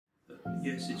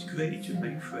yes, it's great to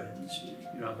make friends.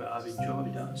 You know, I've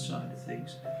enjoyed that side of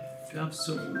things. To have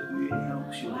someone that really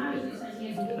helps you with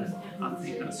it, I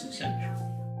think that's essential.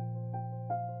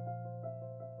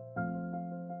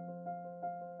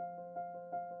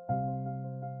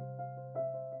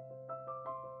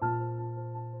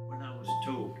 When I was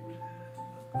told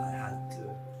I had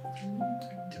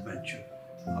dementia,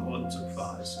 I wasn't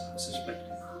surprised, I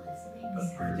suspected it, but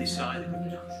I decided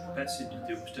the best thing to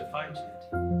do was to fight it.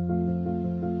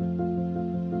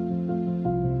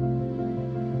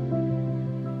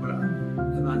 Well,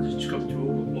 I managed to come to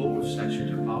all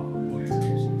sessions apart from one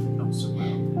that not so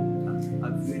well.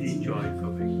 I've really enjoyed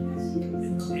coming.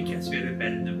 It gets me out of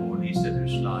bed in the morning instead of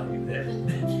lying there.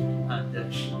 And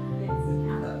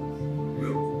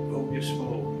we're only a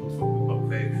small group, but we've got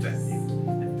very friendly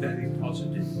and very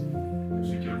positive.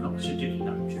 We do lots of different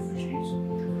activities,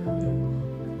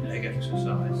 leg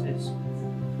exercises,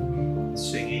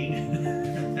 singing.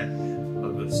 I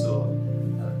would have thought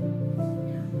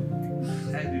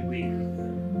every week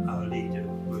our leader,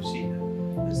 Rosina,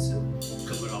 has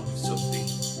come along with something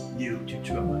new to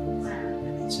try,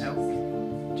 and it's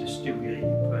helped to stimulate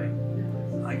your brain.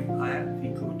 I have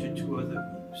been going to 2 other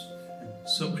groups, and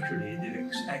socially they're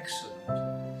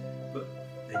excellent, but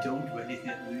they don't do anything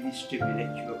that really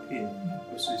stimulates you up here.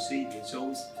 Because we see it's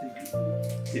always thinking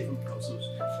different puzzles,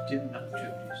 different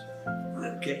activities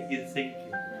that get you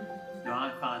thinking. Now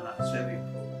I find that's very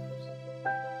important.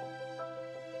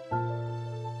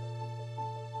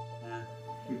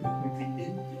 We've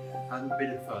been having a bit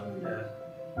of fun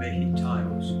making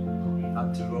tiles. I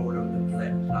had to roll up the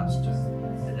plaster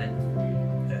and then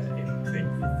imprint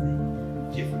with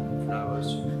the different flowers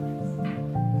and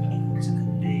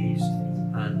leaves,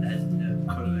 and then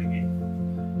colouring it.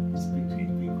 It's been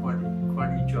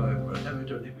quite enjoyable. I've never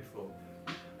done it before.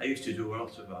 I used to do a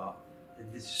lot of art,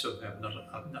 and this is something I've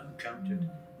not encountered.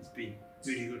 It's been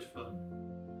really good fun.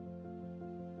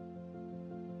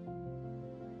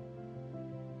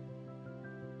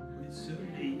 It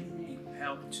certainly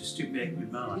helped to stimulate my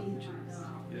mind.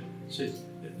 Yeah. So,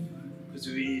 because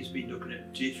we has been looking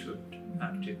at different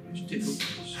activities, different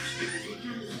ways to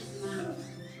stimulate.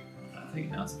 I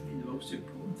think that's been the most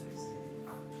important thing.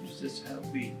 It's just help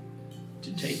me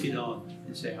to take it on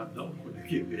and say, I'm not going to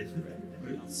give it.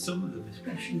 But some of them,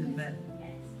 especially the men,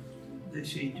 they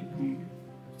seem to be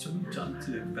sometimes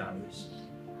too embarrassed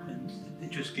and they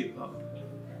just give up.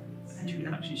 And you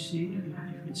can actually see, you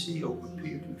can see over a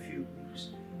period of a few weeks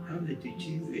how they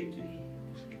deteriorated.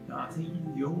 Now, I think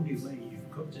the only way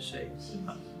you've got to say,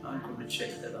 I'm going to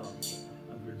take that on.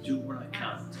 I'm going to do what I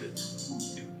can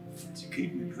to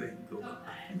keep my brain going.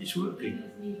 And it's working.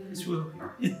 It's working.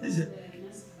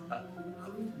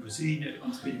 Rosina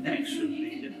has been an excellent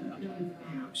leader.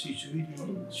 She's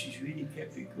really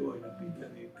kept it going. I've been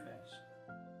very impressed.